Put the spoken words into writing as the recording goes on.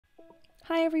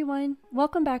Hi everyone,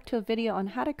 welcome back to a video on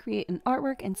how to create an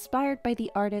artwork inspired by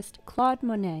the artist Claude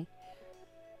Monet.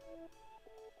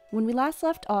 When we last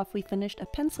left off, we finished a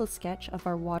pencil sketch of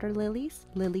our water lilies,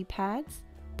 lily pads,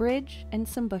 bridge, and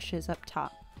some bushes up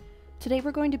top. Today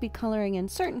we're going to be coloring in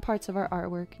certain parts of our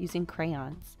artwork using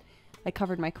crayons. I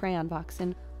covered my crayon box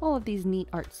in all of these neat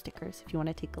art stickers if you want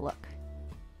to take a look.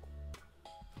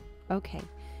 Okay,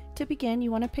 to begin you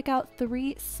want to pick out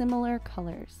 3 similar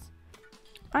colors.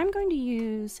 I'm going to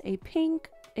use a pink,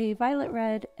 a violet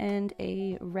red, and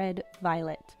a red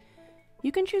violet.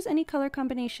 You can choose any color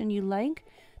combination you like.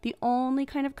 The only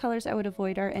kind of colors I would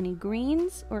avoid are any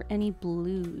greens or any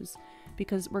blues,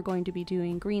 because we're going to be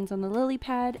doing greens on the lily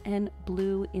pad and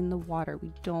blue in the water.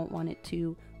 We don't want it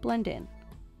to blend in.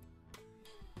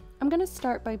 I'm going to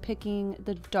start by picking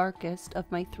the darkest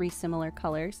of my 3 similar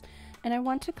colors, and I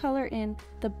want to color in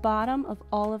the bottom of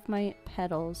all of my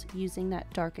petals using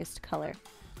that darkest color.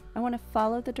 I want to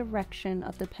follow the direction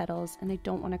of the petals, and I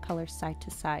don't want to color side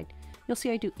to side. You'll see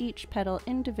I do each petal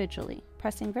individually,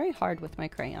 pressing very hard with my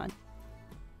crayon.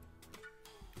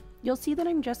 You'll see that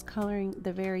I'm just coloring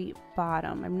the very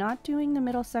bottom. I'm not doing the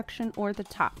middle section or the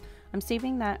top. I'm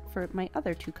saving that for my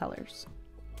other 2 colors.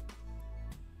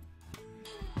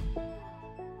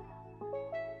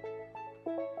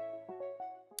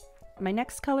 My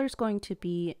next color is going to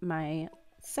be my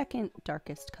second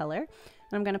darkest color, and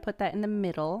I'm going to put that in the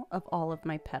middle of all of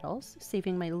my petals,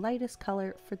 saving my lightest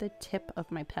color for the tip of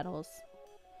my petals.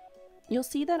 You'll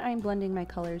see that I'm blending my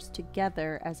colors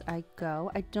together as I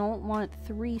go. I don't want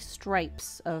 3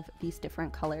 stripes of these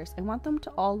different colors. I want them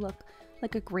to all look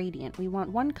like a gradient. We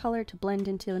want one color to blend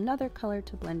into another color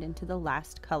to blend into the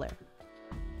last color.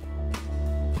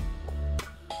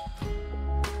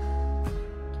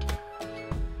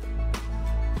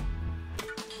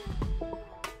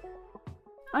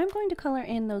 I'm going to color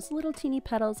in those little teeny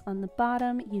petals on the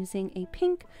bottom using a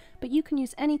pink, but you can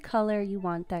use any color you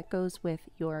want that goes with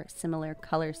your similar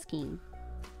color scheme.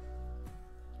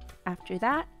 After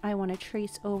that, I want to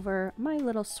trace over my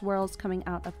little swirls coming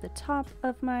out of the top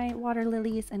of my water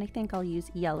lilies, and I think I'll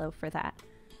use yellow for that.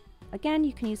 Again,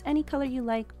 you can use any color you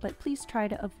like, but please try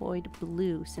to avoid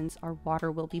blue since our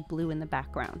water will be blue in the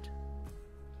background.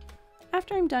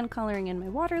 After I'm done coloring in my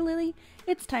water lily,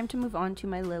 it's time to move on to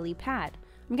my lily pad.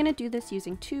 I'm going to do this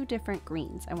using 2 different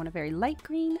greens. I want a very light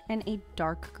green and a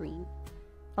dark green.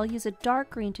 I'll use a dark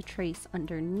green to trace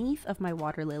underneath of my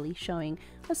water lily, showing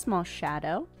a small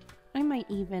shadow. I might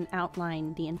even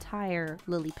outline the entire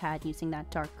lily pad using that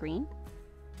dark green.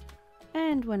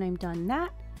 And when I'm done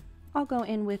that, I'll go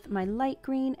in with my light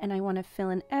green, and I want to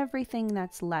fill in everything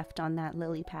that's left on that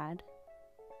lily pad.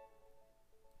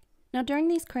 Now during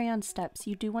these crayon steps,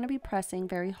 you do want to be pressing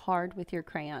very hard with your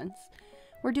crayons.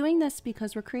 We're doing this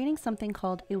because we're creating something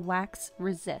called a wax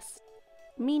resist,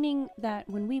 meaning that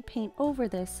when we paint over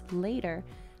this later,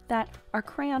 that our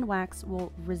crayon wax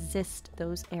will resist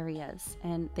those areas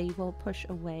and they will push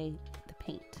away the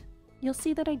paint. You'll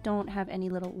see that I don't have any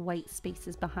little white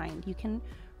spaces behind. You can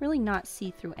really not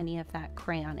see through any of that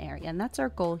crayon area, and that's our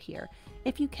goal here.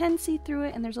 If you can see through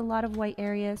it and there's a lot of white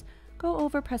areas, go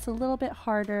over, press a little bit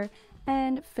harder,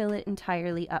 and fill it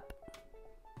entirely up.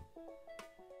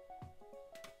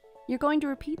 You're going to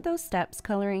repeat those steps,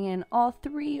 coloring in all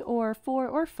 3 or 4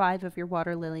 or 5 of your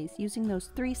water lilies using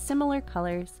those 3 similar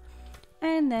colors,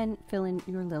 and then fill in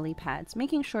your lily pads,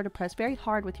 making sure to press very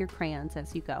hard with your crayons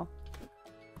as you go.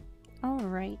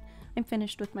 Alright, I'm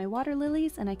finished with my water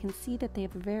lilies, and I can see that they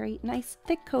have a very nice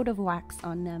thick coat of wax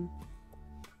on them.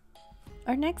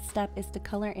 Our next step is to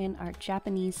color in our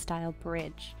Japanese style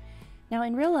bridge. Now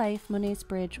in real life, Monet's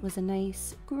bridge was a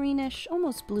nice greenish,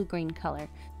 almost blue-green color.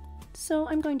 So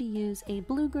I'm going to use a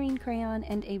blue-green crayon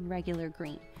and a regular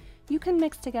green. You can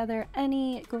mix together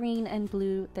any green and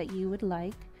blue that you would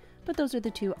like, but those are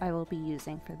the 2 I will be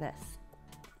using for this.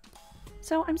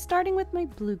 So I'm starting with my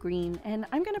blue-green, and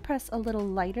I'm going to press a little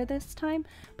lighter this time,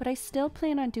 but I still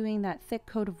plan on doing that thick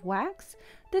coat of wax.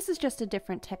 This is just a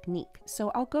different technique,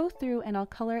 so I'll go through and I'll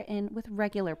color in with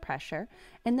regular pressure,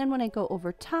 and then when I go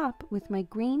over top with my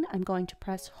green, I'm going to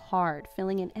press hard,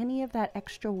 filling in any of that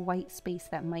extra white space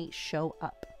that might show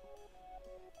up.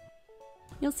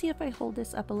 You'll see if I hold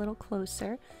this up a little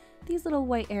closer, these little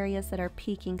white areas that are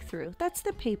peeking through, that's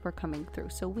the paper coming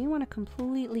through, so we want to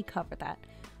completely cover that.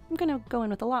 I'm going to go in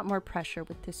with a lot more pressure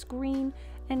with this green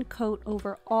and coat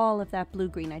over all of that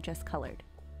blue-green I just colored.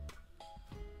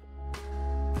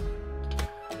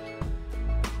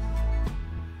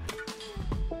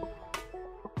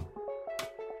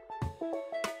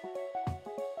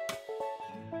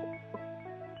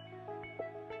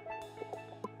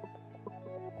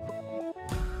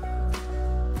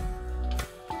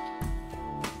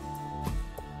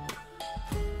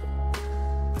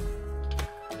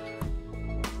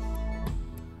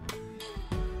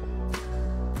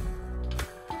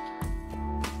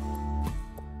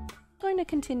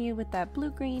 continue with that blue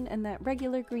green and that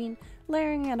regular green,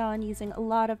 layering it on using a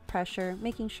lot of pressure,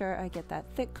 making sure I get that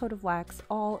thick coat of wax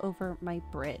all over my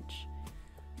bridge.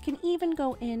 I can even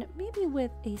go in maybe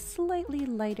with a slightly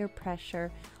lighter pressure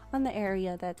on the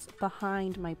area that's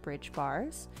behind my bridge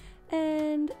bars,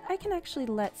 and I can actually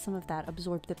let some of that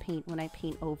absorb the paint when I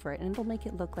paint over it, and it'll make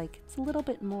it look like it's a little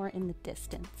bit more in the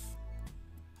distance.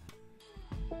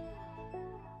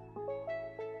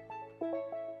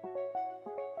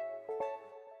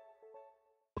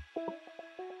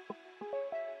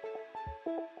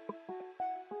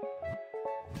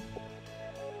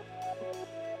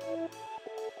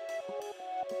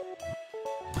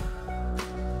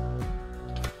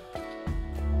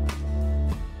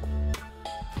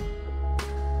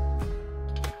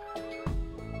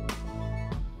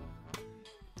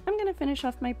 Finish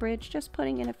off my bridge, just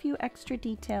putting in a few extra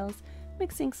details,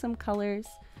 mixing some colors.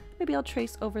 Maybe I'll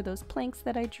trace over those planks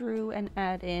that I drew and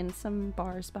add in some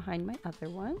bars behind my other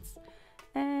ones.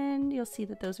 And you'll see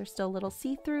that those are still a little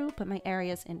see-through, but my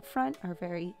areas in front are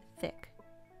very thick.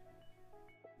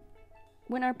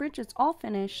 When our bridge is all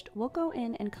finished, we'll go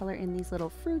in and color in these little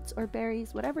fruits or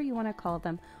berries, whatever you want to call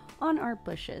them, on our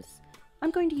bushes.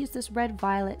 I'm going to use this red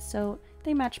violet so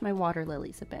they match my water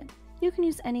lilies a bit. You can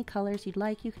use any colors you'd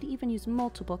like, you could even use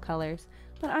multiple colors,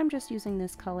 but I'm just using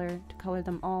this color to color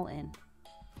them all in.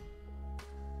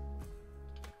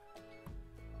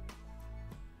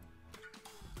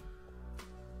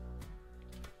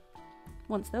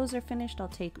 Once those are finished, I'll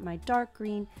take my dark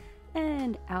green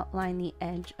and outline the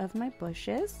edge of my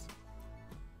bushes.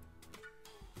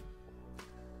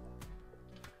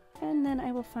 And then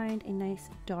I will find a nice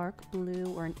dark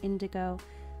blue or an indigo,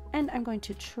 and I'm going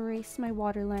to trace my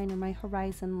water line or my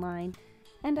horizon line,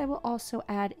 and I will also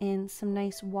add in some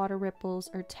nice water ripples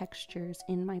or textures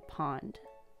in my pond.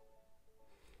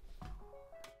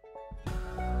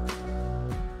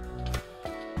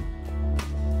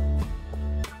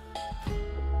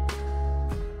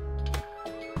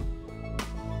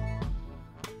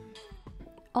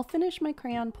 I'll finish my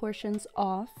crayon portions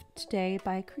off today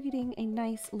by creating a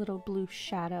nice little blue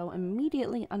shadow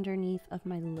immediately underneath of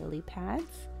my lily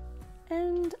pads.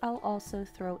 And I'll also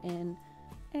throw in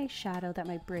a shadow that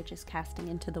my bridge is casting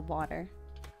into the water.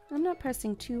 I'm not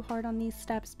pressing too hard on these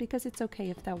steps because it's okay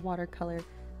if that watercolor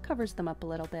covers them up a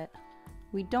little bit.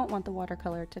 We don't want the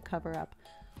watercolor to cover up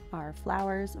our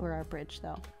flowers or our bridge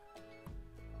though.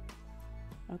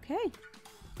 Okay,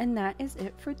 and that is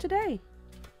it for today.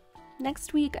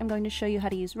 Next week, I'm going to show you how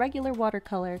to use regular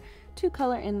watercolor to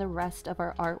color in the rest of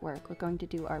our artwork. We're going to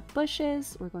do our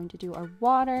bushes, we're going to do our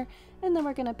water, and then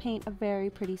we're going to paint a very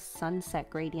pretty sunset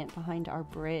gradient behind our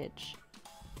bridge.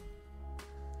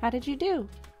 How did you do?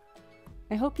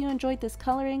 I hope you enjoyed this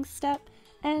coloring step,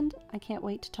 and I can't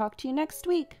wait to talk to you next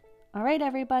week. All right,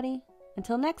 everybody,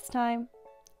 until next time,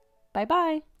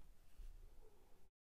 bye-bye.